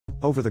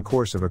Over the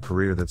course of a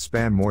career that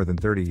spanned more than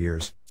 30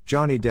 years,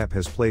 Johnny Depp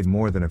has played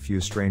more than a few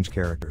strange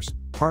characters,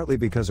 partly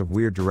because of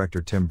weird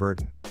director Tim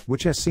Burton,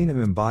 which has seen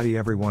him embody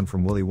everyone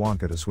from Willy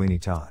Wonka to Sweeney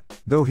Todd.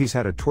 Though he's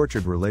had a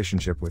tortured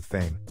relationship with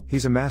fame,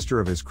 he's a master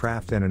of his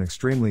craft and an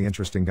extremely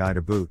interesting guy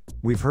to boot.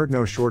 We've heard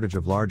no shortage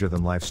of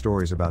larger-than-life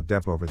stories about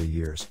Depp over the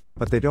years,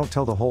 but they don't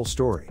tell the whole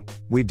story.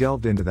 We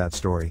delved into that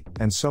story,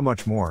 and so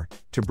much more,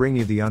 to bring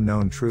you the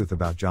unknown truth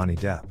about Johnny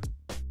Depp.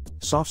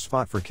 Soft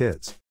spot for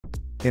kids.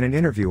 In an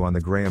interview on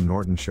The Graham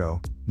Norton Show,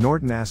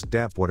 Norton asked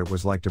Depp what it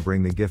was like to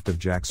bring the gift of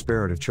Jack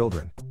Sparrow to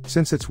children,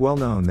 since it's well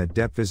known that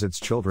Depp visits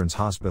children's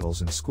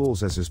hospitals and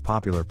schools as his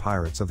popular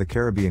Pirates of the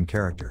Caribbean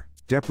character.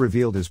 Depp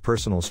revealed his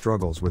personal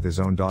struggles with his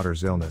own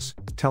daughter's illness,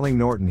 telling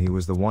Norton he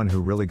was the one who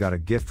really got a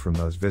gift from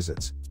those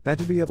visits, that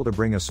to be able to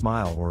bring a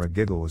smile or a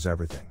giggle was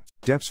everything.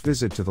 Depp's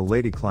visit to the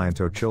Lady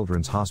Cliento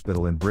Children's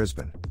Hospital in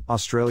Brisbane,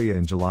 Australia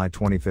in July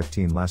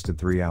 2015 lasted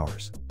 3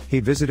 hours. He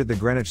visited the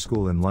Greenwich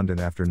School in London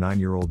after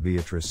 9-year-old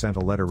Beatrice sent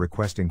a letter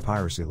requesting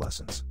piracy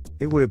lessons.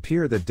 It would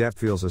appear that Depp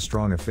feels a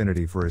strong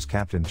affinity for his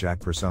Captain Jack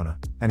persona,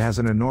 and has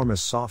an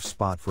enormous soft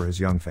spot for his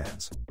young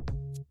fans.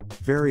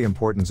 Very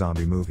important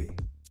zombie movie.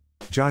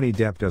 Johnny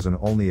Depp doesn't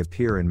only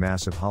appear in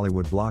massive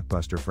Hollywood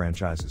blockbuster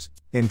franchises.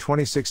 In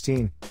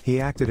 2016, he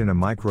acted in a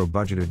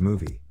micro-budgeted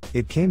movie.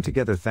 It came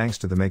together thanks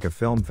to the Make a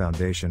Film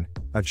Foundation,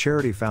 a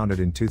charity founded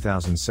in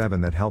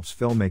 2007 that helps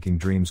filmmaking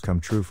dreams come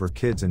true for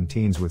kids and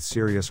teens with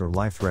serious or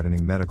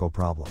life-threatening medical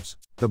problems.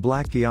 The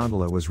Black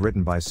Gondola was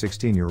written by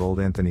 16-year-old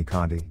Anthony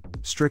Conti,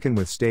 stricken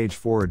with stage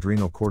 4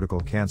 adrenal cortical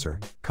cancer.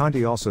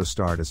 Conti also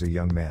starred as a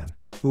young man,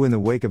 who in the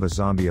wake of a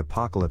zombie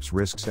apocalypse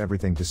risks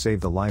everything to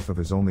save the life of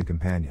his only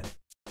companion.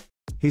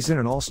 He's in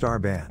an all-star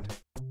band.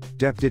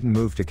 Depp didn't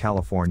move to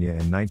California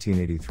in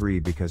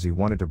 1983 because he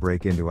wanted to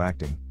break into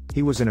acting.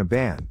 He was in a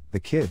band, The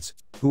Kids,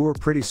 who were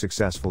pretty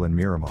successful in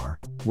Miramar,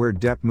 where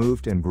Depp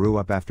moved and grew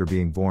up after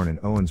being born in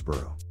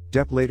Owensboro.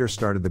 Depp later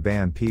started the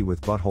band P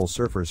with Butthole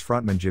Surfers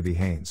frontman Jibby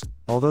Haynes.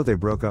 Although they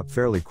broke up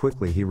fairly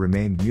quickly, he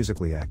remained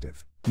musically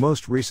active.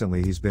 Most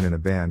recently he's been in a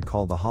band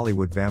called the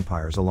Hollywood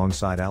Vampires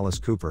alongside Alice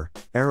Cooper,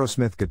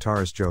 Aerosmith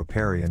guitarist Joe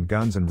Perry and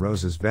Guns N'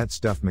 Roses vet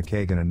Stuff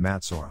McKagan and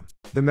Matt Sorum.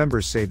 The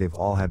members say they've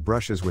all had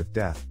brushes with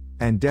death,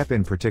 and Depp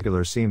in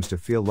particular seems to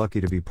feel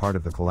lucky to be part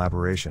of the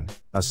collaboration.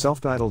 A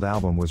self-titled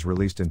album was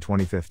released in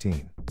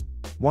 2015.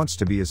 Wants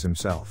to be as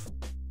himself.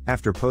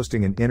 After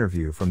posting an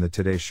interview from the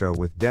Today Show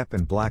with Depp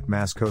and Black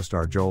Mass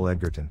co-star Joel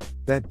Edgerton,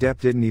 that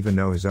Depp didn't even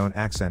know his own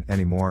accent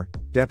anymore.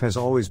 Depp has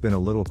always been a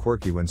little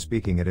quirky when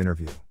speaking at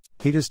interview.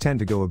 He does tend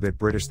to go a bit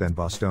British than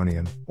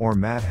Bostonian, or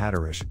Mad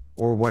Hatterish,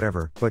 or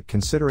whatever, but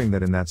considering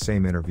that in that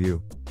same interview,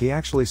 he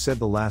actually said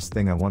the last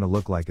thing I want to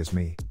look like is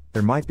me,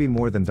 there might be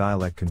more than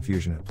dialect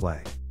confusion at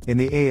play. In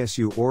the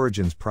ASU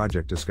Origins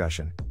Project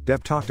discussion,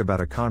 Depp talked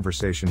about a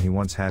conversation he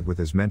once had with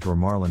his mentor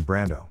Marlon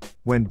Brando.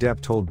 When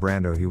Depp told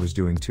Brando he was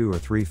doing 2 or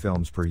 3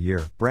 films per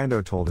year,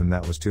 Brando told him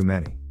that was too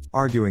many,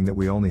 arguing that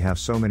we only have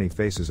so many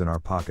faces in our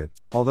pocket.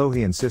 Although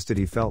he insisted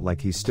he felt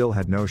like he still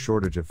had no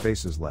shortage of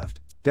faces left,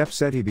 Depp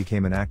said he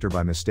became an actor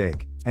by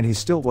mistake, and he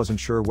still wasn't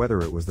sure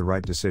whether it was the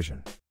right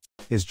decision.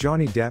 Is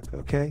Johnny Depp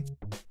okay?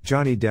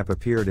 Johnny Depp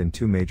appeared in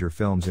 2 major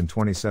films in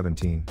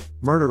 2017,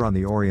 Murder on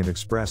the Orient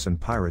Express and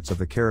Pirates of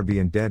the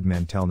Caribbean Dead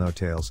Men Tell No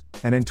Tales,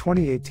 and in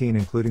 2018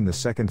 including the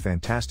second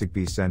Fantastic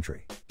Beasts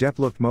entry. Depp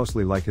looked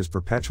mostly like his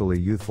perpetually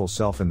youthful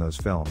self in those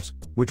films,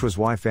 which was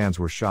why fans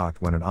were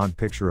shocked when an odd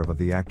picture of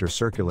the actor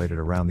circulated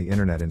around the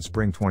internet in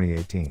spring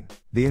 2018.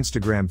 The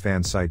Instagram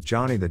fan site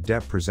Johnny the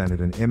Depp presented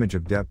an image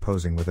of Depp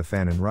posing with a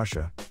fan in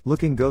Russia,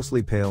 looking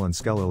ghostly pale and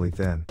skeletally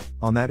thin.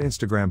 On that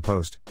Instagram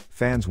post,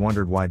 fans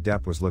wondered why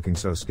Depp was looking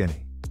so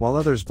skinny, while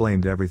others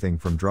blamed everything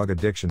from drug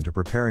addiction to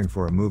preparing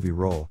for a movie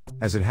role.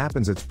 As it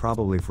happens, it's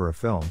probably for a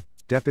film.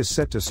 Depp is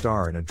set to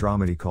star in a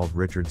dramedy called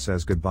Richard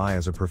Says Goodbye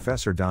as a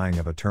professor dying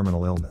of a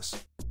terminal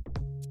illness.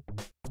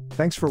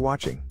 Thanks for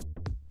watching.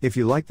 If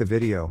you liked the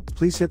video,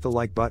 please hit the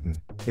like button.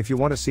 If you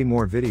want to see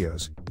more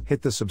videos,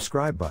 hit the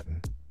subscribe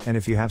button. And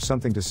if you have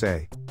something to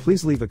say,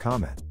 please leave a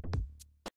comment.